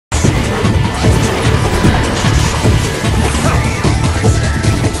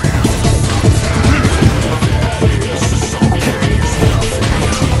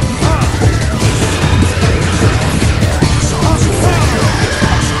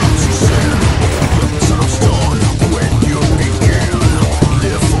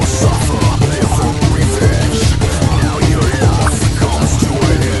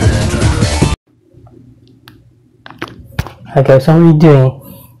Hi guys, how are you doing?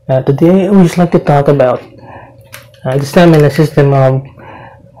 Today we just like to talk about the stamina system of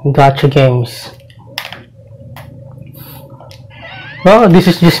Gacha games. Well, this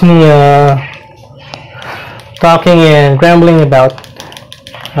is just me talking and rambling about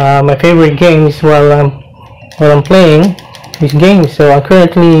my favorite games while I'm playing these games. So I'm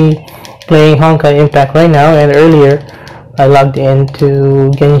currently playing Honkai Impact right now, and earlier I logged into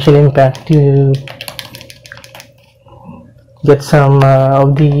Genshin Impact to get some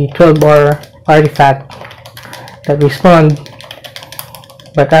of the 12-bar artifact that respawned.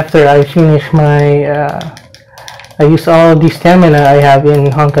 But after I finish I use all the stamina I have in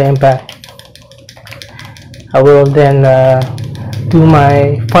Honkai Impact, I will then do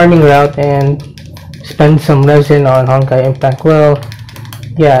my farming route and spend some resin on Honkai Impact. Well,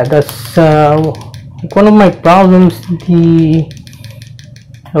 yeah, that's one of my problems.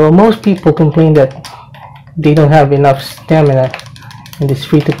 Most people complain that they don't have enough stamina in this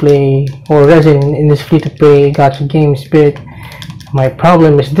free-to-play or resin in this free-to-play gacha games, but my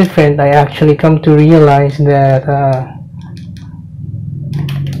problem is different. I actually come to realize that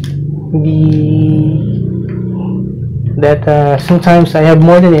sometimes I have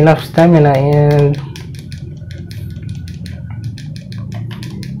more than enough stamina, and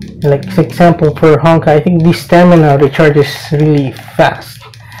like for example for Honkai, I think the stamina recharges really fast,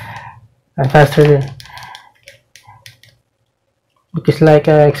 faster. Because like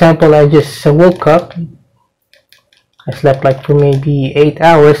example, I just woke up, I slept like for maybe 8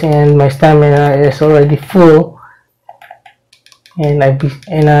 hours, and my stamina is already full, and I've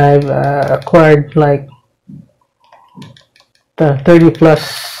acquired like the 30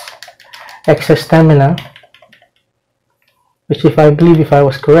 plus excess stamina, which if I'm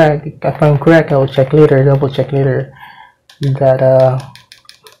correct, I will check later, double check later, that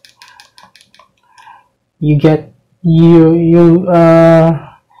you get the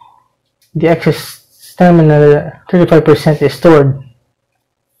excess stamina, 35% is stored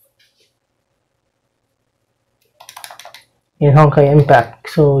in Honkai Impact,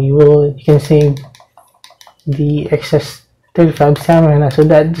 so you can save the excess 35 stamina. So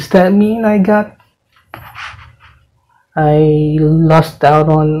does that mean I lost out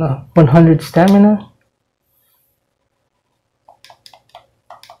on 100 stamina?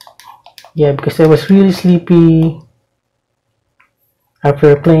 Yeah, because I was really sleepy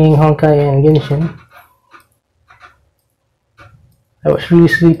after playing Honkai and Genshin. I was really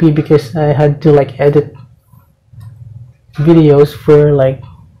sleepy because I had to like edit videos for like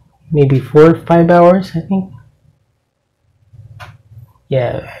maybe 4 or 5 hours, I think.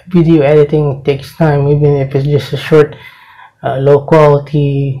 Yeah, video editing takes time, even if it's just a short, low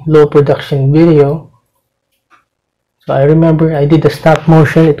quality, low production video. So I remember I did the stop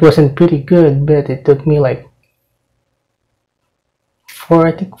motion. It wasn't pretty good, but it took me like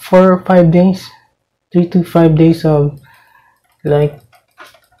 4 or 5 days, 3 to 5 days of like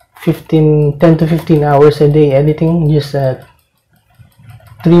 10 to 15 hours a day editing just a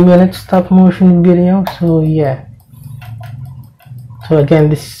 3-minute stop motion video. So yeah, so again,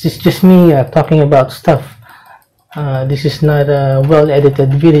 this is just me talking about stuff. This is not a well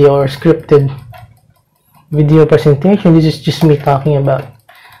edited video or scripted video presentation. This is just me talking about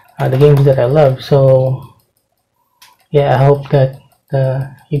the games that I love. So yeah, I hope that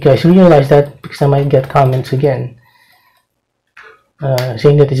you guys realize that, because I might get comments again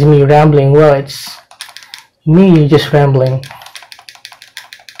saying that it's me rambling. Well, it's me just rambling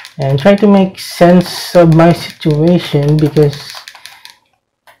and trying to make sense of my situation, because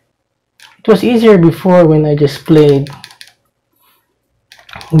it was easier before when I just played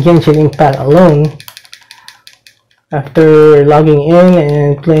Genshin Impact alone. After logging in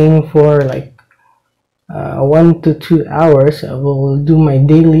and playing for like 1 to 2 hours, I will do my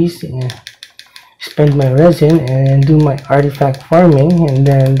dailies and spend my resin and do my artifact farming, and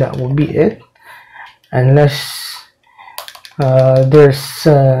then that will be it, unless there's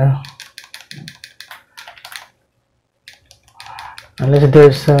an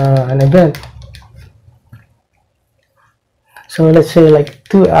event. So let's say like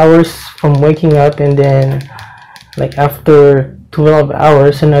 2 hours from waking up, and then like after 12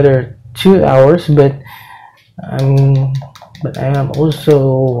 hours another 2 hours, but I am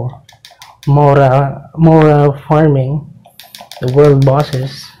also Mora farming the world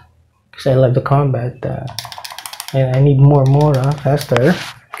bosses, because I love the combat, and I need more Mora faster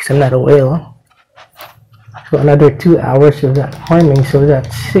because I'm not a whale. So another 2 hours of that farming, so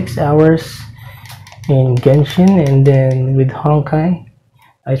that's 6 hours in Genshin. And then with Honkai,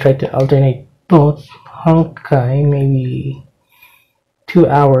 I try to alternate both. Honkai maybe 2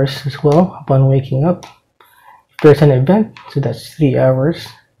 hours as well upon waking up, there's an event, so that's 3 hours.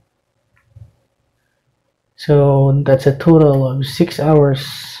 So that's a total of 6 hours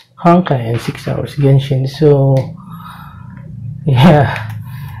Honkai and 6 hours Genshin. So yeah,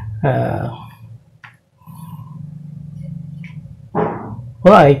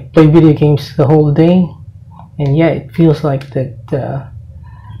 well, I play video games the whole day, and yeah, it feels like that.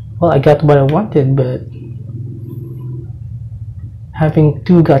 Well, I got what I wanted, but having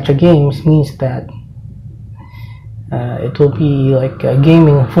 2 gacha games means that it will be like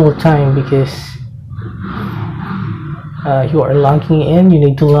gaming full time, because you are logging in. You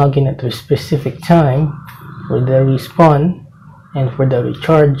need to log in at a specific time for the respawn and for the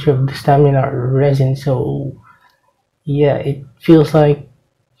recharge of the stamina or resin. So yeah, it feels like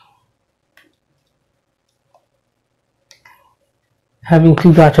having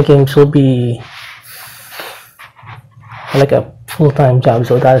 2 gacha games will be like a full-time job.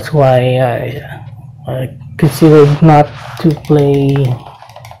 So that's why I considered not to play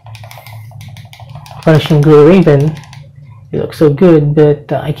Punishing Grey Raven. It looks so good,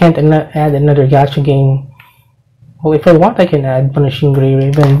 but I can't add another gacha game. Well, if I want, I can add Punishing Grey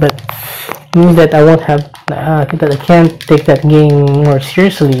Raven, but it means that I won't have that I can't take that game more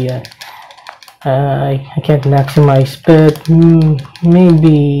seriously. I can't maximize, but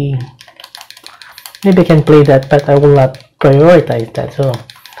maybe I can play that, but I will not prioritize that. So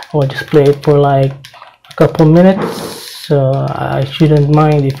I will just play it for like a couple minutes. So I shouldn't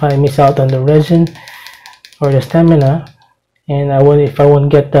mind if I miss out on the resin or the stamina, and if I won't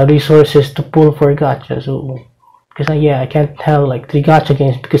get the resources to pull for gacha. So because I can't have like 3 gacha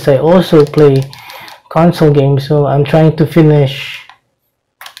games, because I also play console games. So I'm trying to finish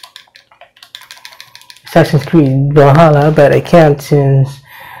Assassin's Creed Valhalla, but I can't since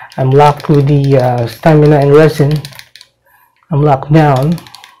I'm locked with the stamina and resin. I'm locked down.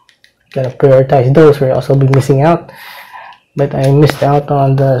 Gotta prioritize those, or else I'll be missing out. But I missed out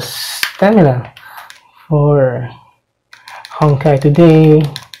on the stamina for Honkai today.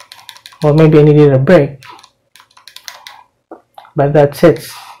 Well, maybe I needed a break, but that's it.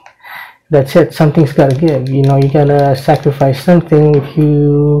 Something's gotta give. You know, you gotta sacrifice something if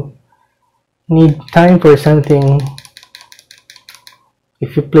you need time for something.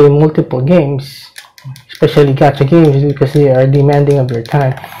 If you play multiple games, especially gacha games, because they are demanding of your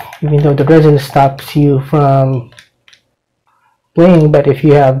time, even though the resin stops you from playing. But if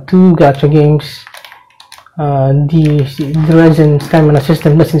you have 2 gacha games, the resin stamina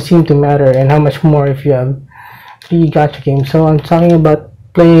system doesn't seem to matter, and how much more if you have 3 gacha games. So I'm talking about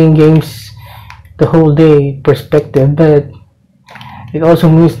playing games the whole day perspective, but it also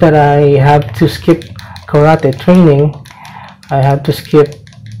means that I have to skip karate training. I have to skip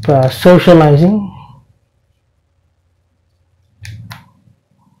socializing.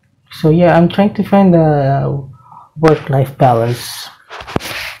 So yeah, I'm trying to find a work-life balance,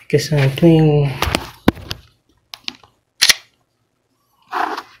 because I'm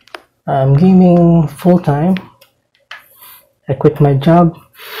gaming full-time. I quit my job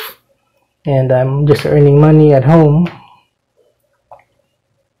and I'm just earning money at home.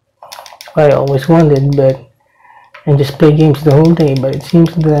 That's what I always wanted, and just play games the whole day. But it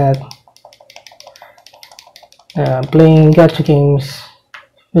seems that playing gacha games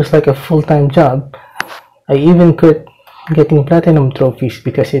feels like a full-time job. I even quit getting platinum trophies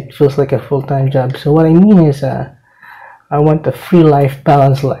because it feels like a full-time job. So what I mean is, I want a free life,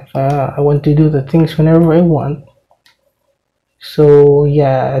 balanced life. I want to do the things whenever I want. So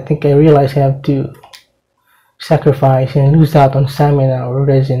yeah, I think I realize I have to sacrifice and lose out on stamina or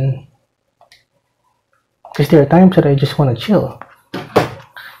resin, because there are times that I just want to chill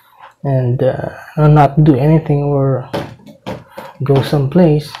and not do anything or go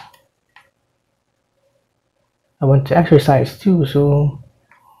someplace. I want to exercise too, so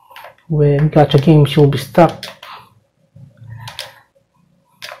with gacha games you'll be stuck.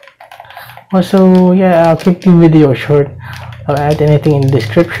 Also, yeah, I'll keep the video short. I'll add anything in the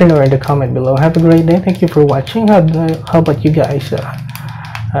description or in the comment below. Have a great day. Thank you for watching. How about you guys?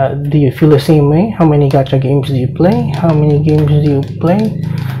 Do you feel the same way? How many gacha games do you play? How many games do you play?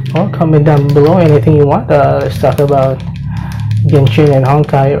 Well, comment down below anything you want. Let's talk about Genshin and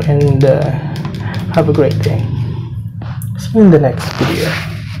Honkai, and have a great day. See you in the next video.